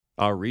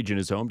Our region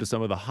is home to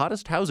some of the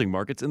hottest housing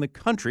markets in the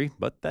country,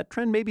 but that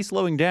trend may be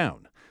slowing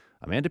down.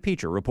 Amanda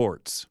Peacher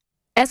reports.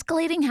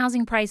 Escalating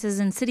housing prices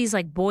in cities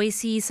like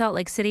Boise, Salt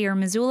Lake City, or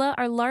Missoula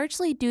are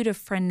largely due to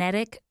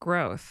frenetic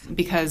growth.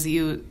 Because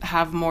you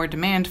have more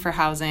demand for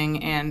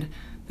housing and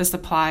the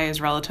supply is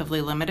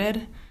relatively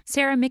limited.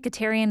 Sarah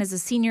Mkhitaryan is a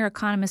senior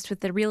economist with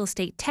the real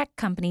estate tech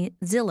company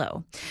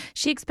Zillow.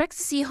 She expects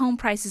to see home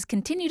prices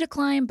continue to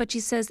climb, but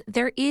she says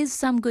there is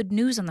some good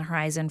news on the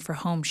horizon for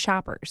home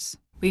shoppers.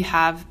 We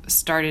have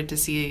started to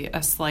see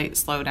a slight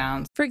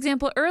slowdown. For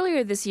example,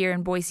 earlier this year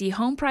in Boise,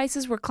 home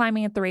prices were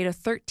climbing at the rate of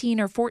 13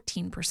 or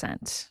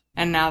 14%.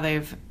 And now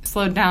they've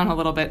slowed down a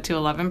little bit to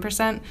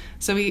 11%.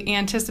 So we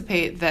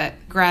anticipate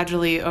that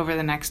gradually over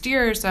the next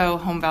year or so,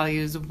 home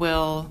values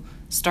will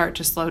start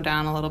to slow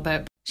down a little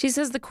bit. She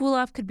says the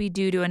cool-off could be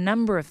due to a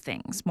number of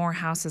things: more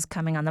houses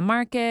coming on the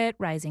market,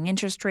 rising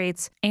interest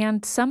rates,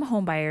 and some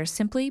homebuyers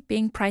simply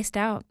being priced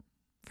out.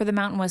 For the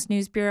Mountain West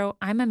News Bureau,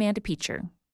 I'm Amanda Peacher.